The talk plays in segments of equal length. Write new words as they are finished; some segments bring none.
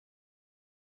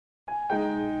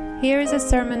Here is a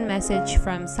sermon message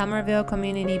from Somerville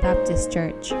Community Baptist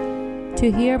Church.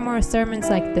 To hear more sermons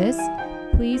like this,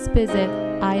 please visit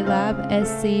ilabscbc.org.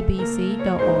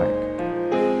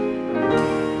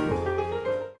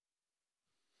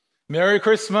 Merry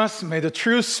Christmas. May the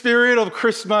true spirit of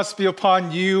Christmas be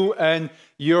upon you and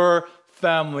your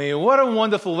family. What a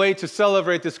wonderful way to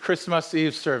celebrate this Christmas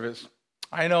Eve service.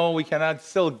 I know we cannot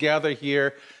still gather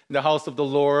here in the house of the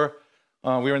Lord.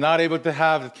 We were not able to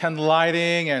have candle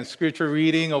lighting and scripture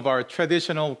reading of our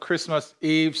traditional Christmas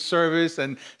Eve service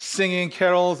and singing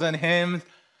carols and hymns.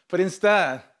 But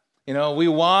instead, we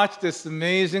watched this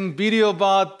amazing video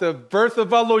about the birth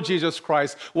of our Lord Jesus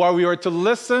Christ, where we were to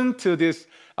listen to this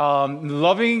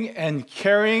loving and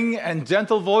caring and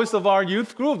gentle voice of our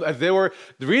youth group as they were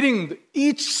reading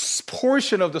each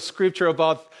portion of the scripture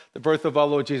about the birth of our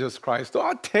Lord Jesus Christ. So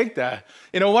I'll take that.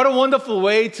 What a wonderful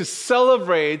way to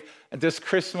celebrate this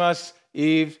Christmas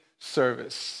Eve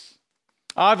service.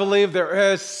 I believe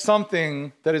there is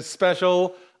something that is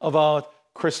special about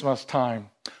Christmas time.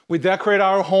 We decorate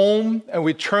our home and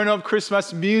we turn up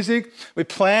Christmas music. We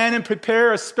plan and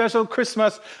prepare a special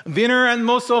Christmas dinner, and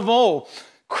most of all,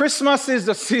 Christmas is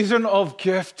the season of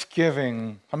gift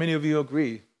giving. How many of you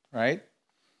agree, right?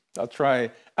 That's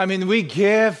right. We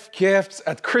give gifts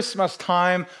at Christmas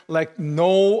time like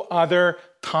no other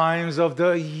times of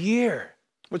the year.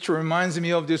 Which reminds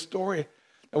me of this story.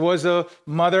 There was a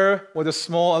mother with a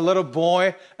little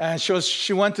boy, and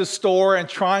she went to the store and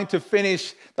trying to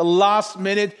finish the last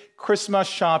minute Christmas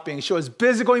shopping. She was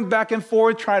busy going back and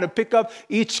forth, trying to pick up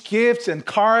each gift and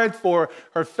card for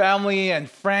her family and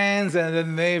friends and the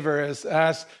neighbors.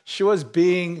 As she was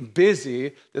being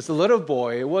busy, this little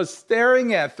boy was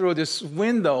staring through this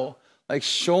window, like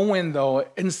show window.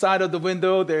 Inside of the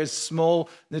window, there's a small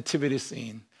nativity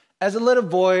scene. As a little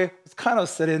boy was kind of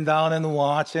sitting down and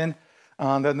watching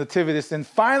the nativity scene,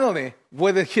 finally,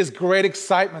 with his great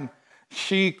excitement,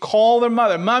 she called her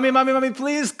mother, Mommy,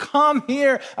 please come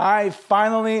here. I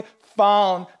finally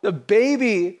found the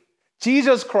baby.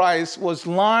 Jesus Christ was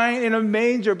lying in a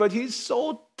manger, but he's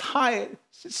so tired.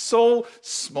 He's so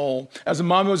small. As the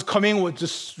mommy was coming, was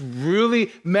just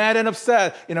really mad and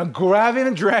upset, grabbing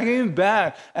and dragging him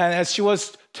back. And as she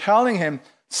was telling him,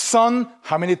 Son,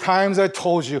 how many times I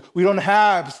told you, we don't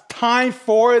have time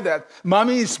for that.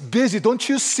 Mommy is busy. Don't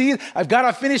you see? I've got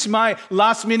to finish my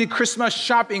last minute Christmas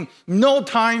shopping. No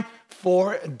time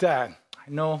for that. I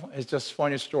know it's just a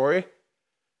funny story.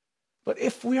 But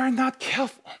if we are not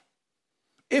careful,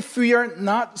 if we are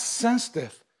not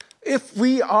sensitive, if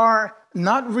we are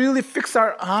not really fix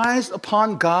our eyes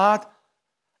upon God,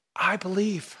 I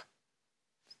believe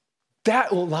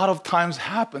that will a lot of times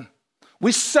happen.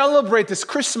 We celebrate this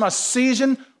Christmas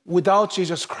season without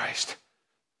Jesus Christ.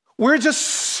 We're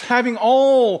just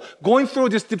going through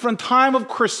this different time of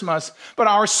Christmas, but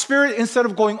our spirit, instead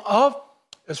of going up,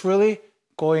 is really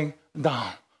going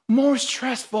down. More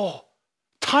stressful.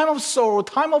 Time of sorrow,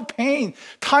 time of pain,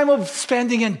 time of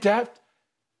spending in debt.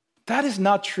 That is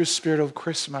not true spirit of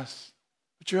Christmas.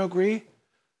 Would you agree?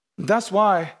 That's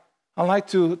why I like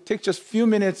to take just a few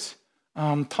minutes,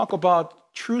 talk about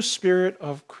true spirit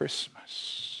of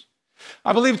Christmas.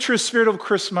 I believe true spirit of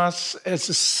Christmas is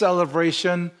a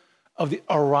celebration of the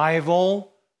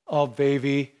arrival of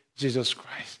baby Jesus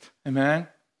Christ. Amen.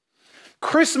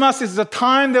 Christmas is the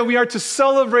time that we are to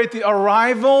celebrate the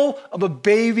arrival of a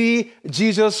baby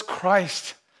Jesus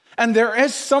Christ. And there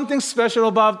is something special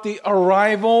about the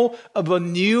arrival of a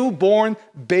newborn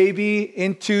baby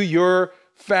into your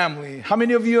family. How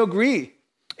many of you agree?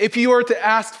 If you were to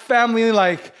ask family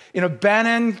like, Ben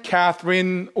and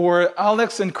Catherine or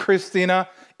Alex and Christina,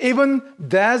 even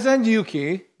Daz and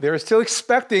Yuki, they're still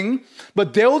expecting,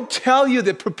 but they'll tell you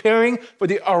that preparing for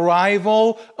the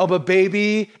arrival of a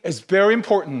baby is very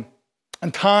important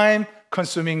and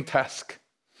time-consuming task.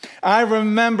 I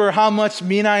remember how much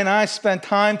Mina and I spent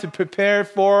time to prepare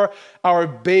for our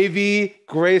baby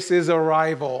Grace's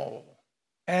arrival.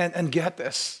 And get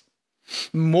this,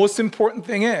 most important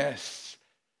thing is,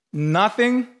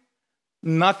 Nothing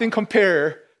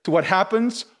compared to what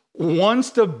happens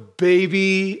once the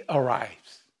baby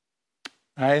arrives.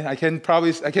 Right? I can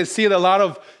see a lot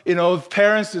of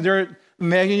parents, they're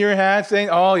making your hand saying,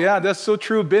 "Oh yeah, that's so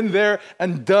true. Been there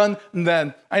and done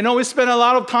that." I know we spent a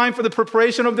lot of time for the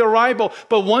preparation of the arrival,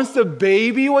 but once the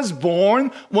baby was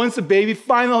born, once the baby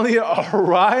finally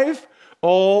arrived,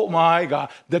 oh my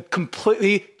God, that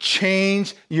completely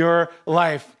changed your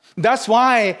life. That's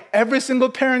why every single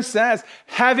parent says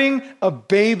having a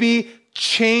baby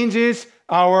changes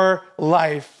our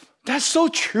life. That's so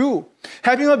true.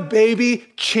 Having a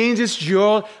baby changes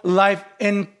your life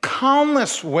in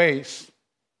countless ways.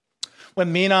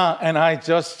 When Mina and I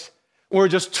were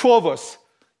just two of us,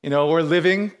 we're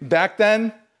living back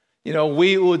then,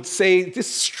 we would say these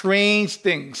strange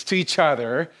things to each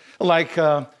other, like,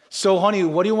 so honey,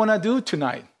 what do you want to do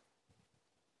tonight?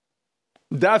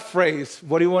 That phrase,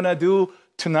 what do you want to do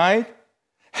tonight,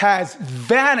 has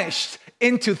vanished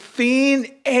into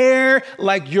thin air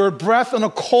like your breath on a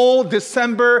cold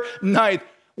December night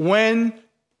when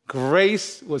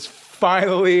grace was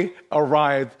finally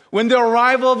arrived, when the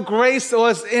arrival of grace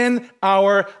was in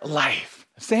our life.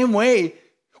 Same way,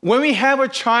 when we have a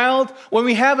child, when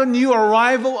we have a new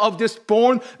arrival of this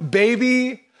born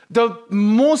baby, the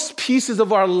most pieces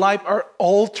of our life are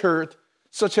altered,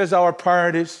 such as our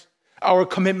priorities, our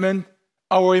commitment,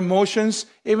 our emotions,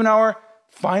 even our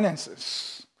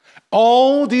finances.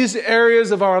 All these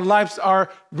areas of our lives are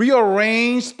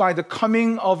rearranged by the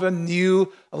coming of a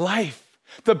new life.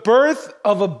 The birth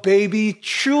of a baby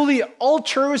truly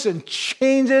alters and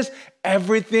changes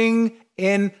everything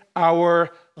in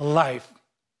our life.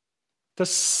 The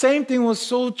same thing was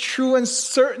so true and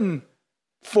certain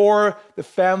for the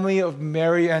family of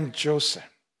Mary and Joseph.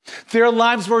 Their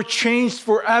lives were changed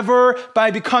forever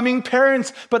by becoming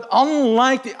parents. But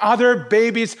unlike the other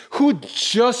babies who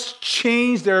just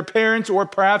changed their parents or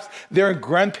perhaps their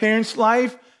grandparents'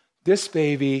 life, this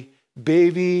baby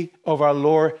of our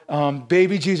Lord,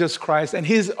 baby Jesus Christ, and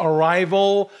his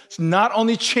arrival not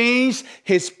only changed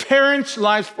his parents'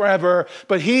 lives forever,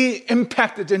 but he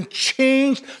impacted and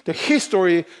changed the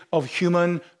history of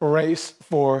human race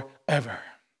forever.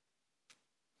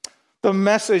 The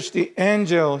message the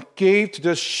angel gave to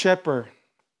the shepherd,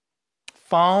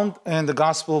 found in the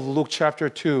Gospel of Luke chapter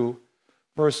 2,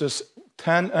 verses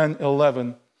 10 and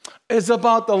 11, is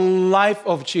about the life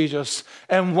of Jesus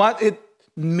and what it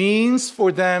means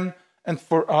for them and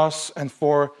for us and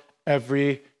for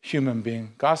every human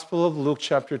being. Gospel of Luke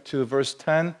chapter 2, verse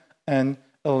 10 and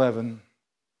 11.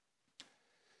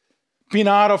 Be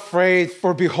not afraid,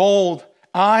 for behold,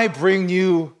 I bring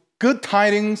you good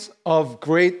tidings of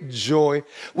great joy,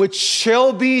 which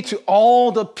shall be to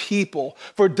all the people.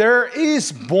 For there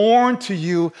is born to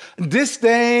you this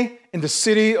day in the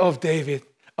city of David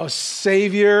a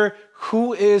Savior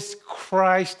who is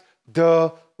Christ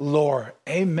the Lord.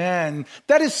 Amen.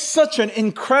 That is such an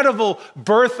incredible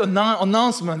birth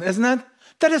announcement, isn't it?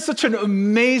 That is such an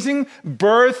amazing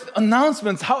birth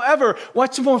announcement. However,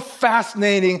 what's more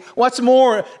fascinating, what's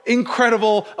more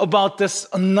incredible about this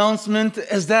announcement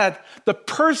is that the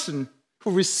person who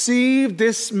received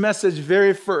this message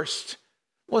very first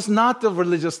was not the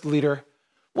religious leader,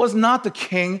 was not the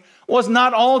king, was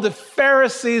not all the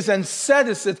Pharisees and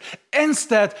Sadducees.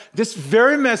 Instead, this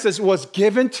very message was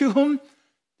given to whom?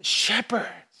 Shepherds.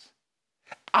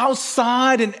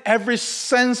 Outside in every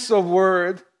sense of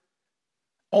word.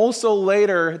 Also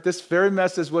later, this very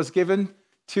message was given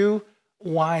to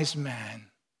wise men.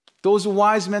 Those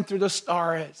wise men through the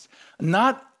stars.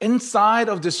 Not inside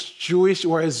of this Jewish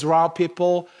or Israel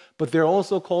people, but they're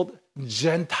also called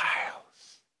Gentiles.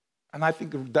 And I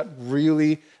think that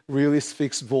really, really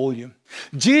speaks volume.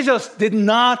 Jesus did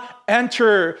not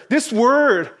enter this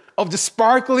word of the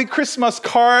sparkly Christmas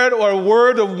card or a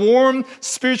word of warm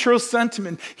spiritual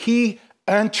sentiment. He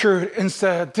entered and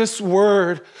said, this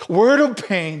word of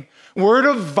pain, word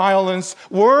of violence,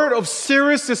 word of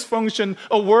serious dysfunction,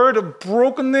 a word of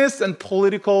brokenness and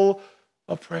political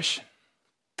oppression.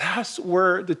 That's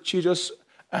where the Jesus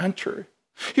entered.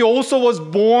 He also was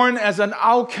born as an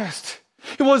outcast.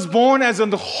 He was born as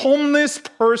a homeless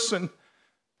person.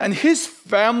 And his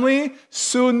family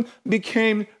soon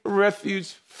became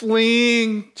refuge,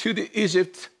 fleeing to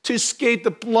Egypt to escape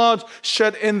the blood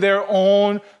shed in their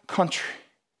own country.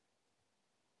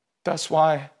 That's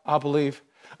why I believe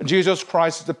Jesus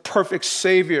Christ is the perfect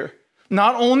Savior,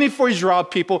 not only for Israel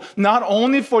people, not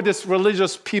only for this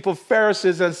religious people,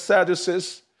 Pharisees and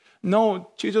Sadducees. No,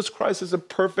 Jesus Christ is a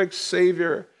perfect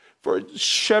Savior for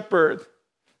shepherd,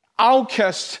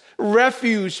 outcast,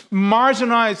 refuge,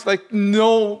 marginalized like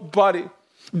nobody.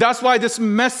 That's why this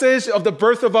message of the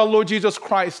birth of our Lord Jesus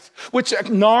Christ, which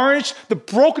acknowledged the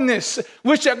brokenness,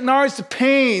 which acknowledged the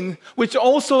pain, which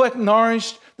also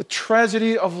acknowledged the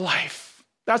tragedy of life.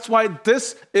 That's why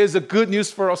this is a good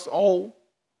news for us all.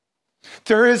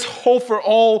 There is hope for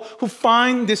all who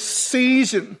find this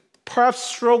season, perhaps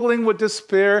struggling with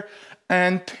despair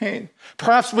and pain.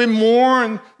 Perhaps we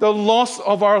mourn the loss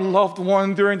of our loved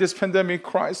one during this pandemic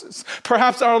crisis.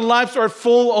 Perhaps our lives are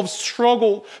full of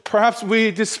struggle. Perhaps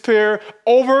we despair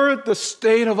over the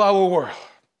state of our world.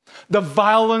 The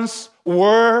violence,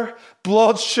 war,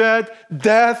 bloodshed,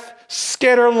 death,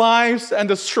 scattered lives, and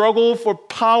the struggle for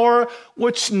power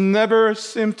which never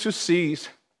seem to cease.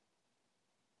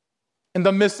 in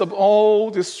the midst of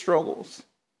all these struggles.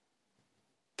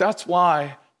 That's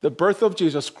why the birth of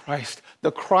Jesus Christ,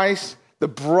 the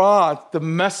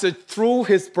message through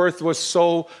his birth was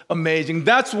so amazing.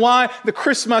 That's why the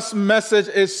Christmas message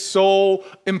is so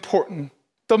important.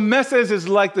 The message is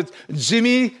like the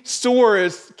Jimmy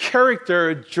Stewart's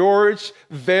character, George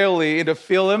Bailey, in the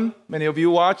film. Many of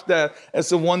you watched that.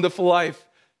 It's a Wonderful Life.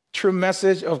 True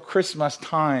message of Christmas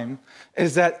time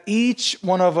is that each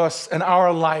one of us in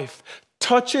our life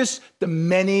touches the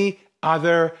many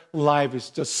other lives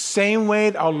the same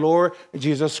way our Lord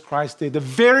Jesus Christ did. The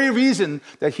very reason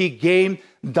that he came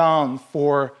down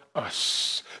for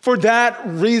us. For that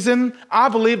reason, I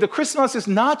believe that Christmas is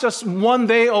not just one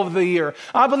day of the year.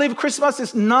 I believe Christmas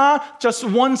is not just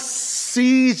one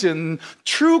season.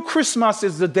 True Christmas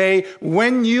is the day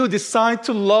when you decide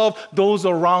to love those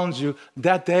around you.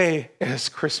 That day is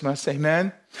Christmas.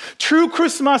 Amen. True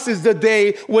Christmas is the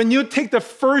day when you take the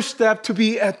first step to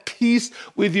be at peace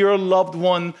with your loved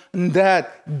one.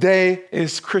 That day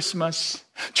is Christmas.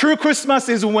 True Christmas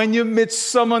is when you meet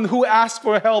someone who asks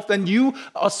for help and you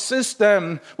assist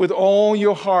them with all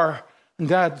your heart.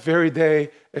 That very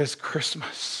day is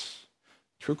Christmas.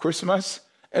 True Christmas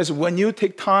is when you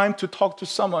take time to talk to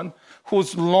someone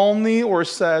who's lonely or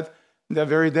sad. That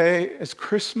very day is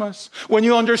Christmas. When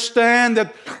you understand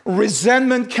that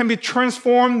resentment can be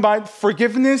transformed by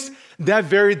forgiveness, that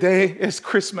very day is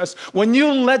Christmas. When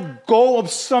you let go of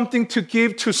something to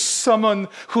give to someone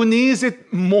who needs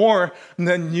it more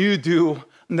than you do,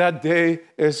 that day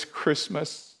is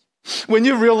Christmas. When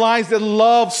you realize that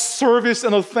love, service,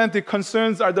 and authentic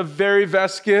concerns are the very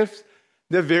best gifts,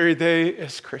 that very day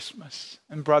is Christmas.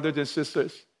 And brothers and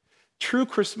sisters, true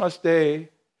Christmas Day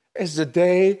is the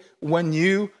day when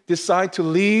you decide to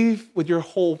live with your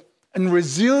hope and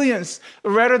resilience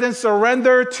rather than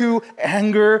surrender to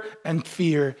anger and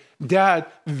fear.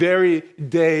 That very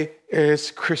day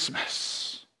is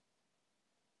Christmas.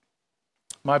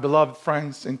 My beloved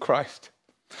friends in Christ,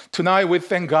 tonight we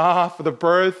thank God for the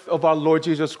birth of our Lord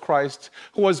Jesus Christ,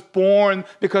 who was born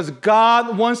because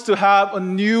God wants to have a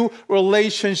new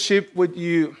relationship with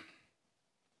you.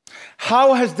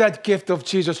 How has that gift of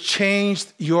Jesus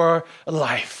changed your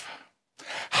life?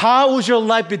 How would your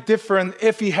life be different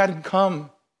if he hadn't come?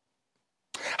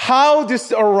 How has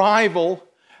this arrival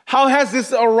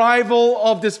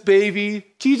of this baby,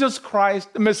 Jesus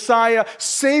Christ, the Messiah,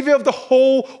 Savior of the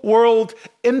whole world,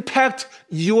 impact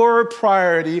your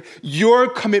priority, your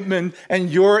commitment, and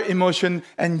your emotion,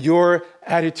 and your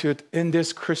attitude in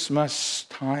this Christmas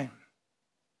time?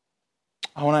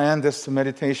 I want to end this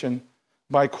meditation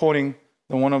by quoting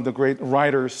one of the great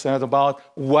writers said about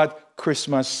what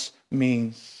Christmas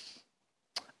means.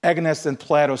 Agnes and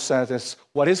Plato said this: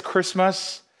 what is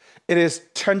Christmas? It is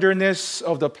tenderness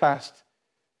of the past.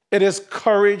 It is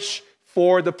courage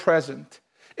for the present.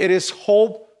 It is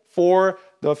hope for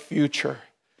the future.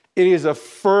 It is a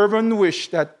fervent wish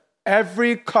that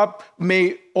every cup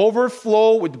may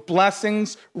overflow with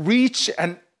blessings rich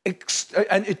and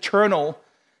eternal,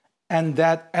 and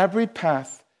that every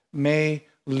path may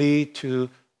lead to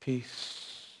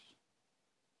peace.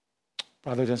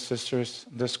 Brothers and sisters,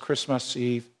 this Christmas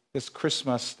Eve, this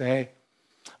Christmas day,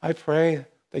 I pray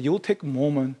that you'll take a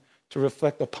moment to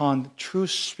reflect upon the true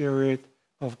spirit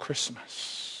of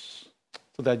Christmas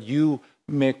so that you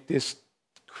make this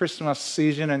Christmas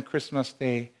season and Christmas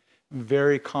day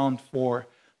very count for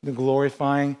the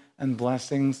glorifying and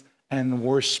blessings and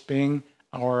worshiping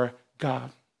our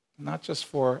God, not just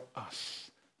for us.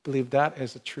 I believe that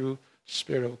is the true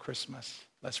spirit of Christmas.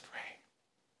 Let's pray.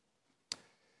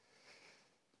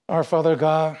 Our Father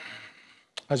God,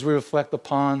 as we reflect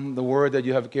upon the word that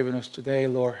you have given us today,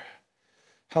 Lord,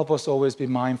 help us always be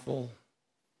mindful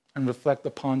and reflect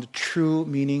upon the true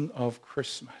meaning of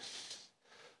Christmas,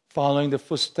 following the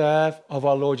footsteps of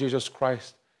our Lord Jesus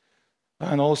Christ,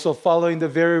 and also following the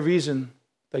very reason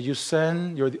that you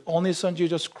send your only Son,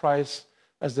 Jesus Christ,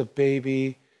 as the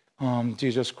baby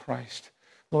Jesus Christ.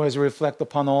 Lord, as we reflect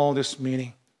upon all this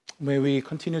meaning, may we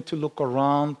continue to look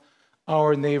around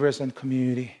our neighbors and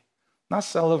community, not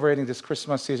celebrating this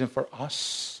Christmas season for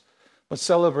us, but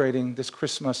celebrating this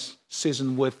Christmas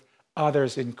season with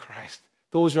others in Christ.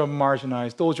 Those who are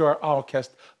marginalized, those who are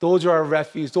outcast, those who are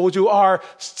refugees, those who are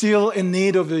still in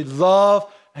need of your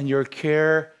love and your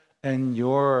care and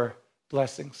your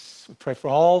blessings. We pray for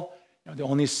all, the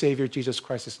only Savior, Jesus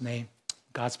Christ's name.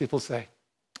 God's people say,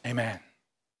 amen.